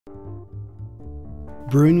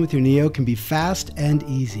Brewing with your Neo can be fast and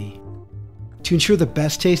easy. To ensure the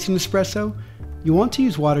best tasting espresso, you want to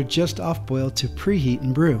use water just off boil to preheat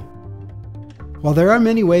and brew. While there are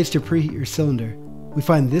many ways to preheat your cylinder, we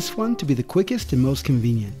find this one to be the quickest and most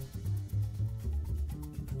convenient.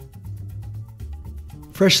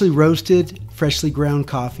 Freshly roasted, freshly ground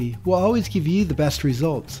coffee will always give you the best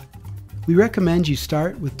results. We recommend you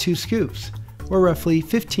start with 2 scoops, or roughly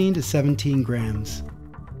 15 to 17 grams.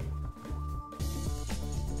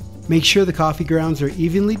 Make sure the coffee grounds are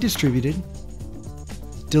evenly distributed,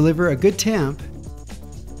 deliver a good tamp,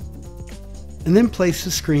 and then place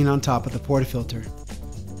the screen on top of the portafilter.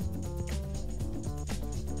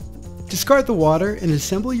 Discard the water and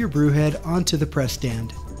assemble your brew head onto the press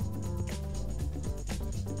stand.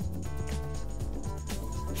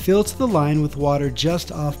 Fill to the line with water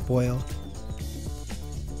just off boil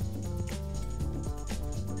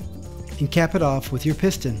and cap it off with your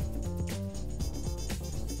piston.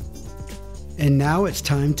 And now it's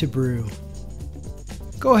time to brew.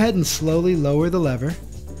 Go ahead and slowly lower the lever,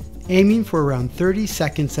 aiming for around 30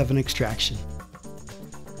 seconds of an extraction.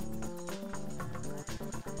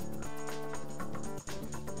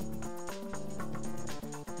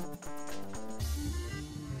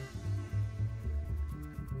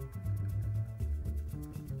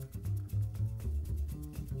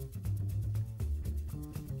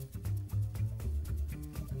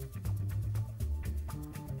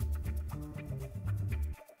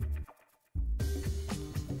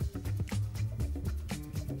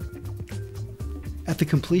 At the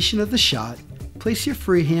completion of the shot, place your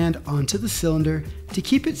free hand onto the cylinder to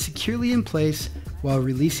keep it securely in place while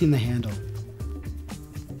releasing the handle.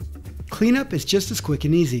 Cleanup is just as quick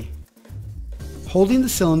and easy. Holding the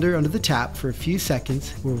cylinder under the tap for a few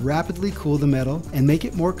seconds will rapidly cool the metal and make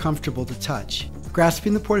it more comfortable to touch.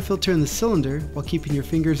 Grasping the portafilter in the cylinder while keeping your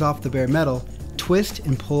fingers off the bare metal, twist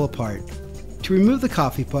and pull apart. To remove the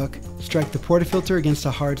coffee puck, strike the portafilter against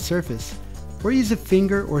a hard surface, or use a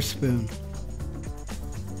finger or spoon.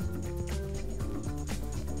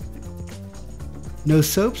 No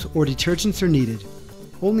soaps or detergents are needed.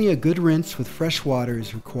 Only a good rinse with fresh water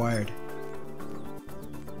is required.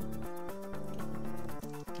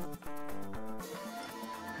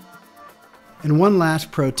 And one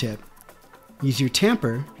last pro tip. Use your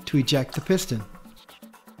tamper to eject the piston.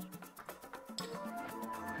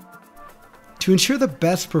 To ensure the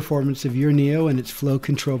best performance of your Neo and its flow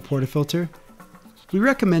control portafilter, we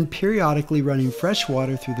recommend periodically running fresh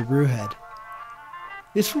water through the brew head.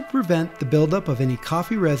 This will prevent the buildup of any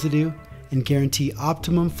coffee residue and guarantee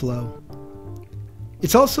optimum flow.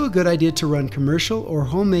 It's also a good idea to run commercial or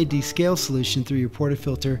homemade descale solution through your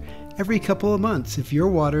portafilter every couple of months if your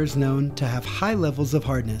water is known to have high levels of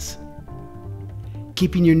hardness.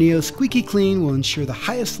 Keeping your Neo squeaky clean will ensure the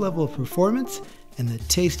highest level of performance and the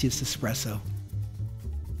tastiest espresso.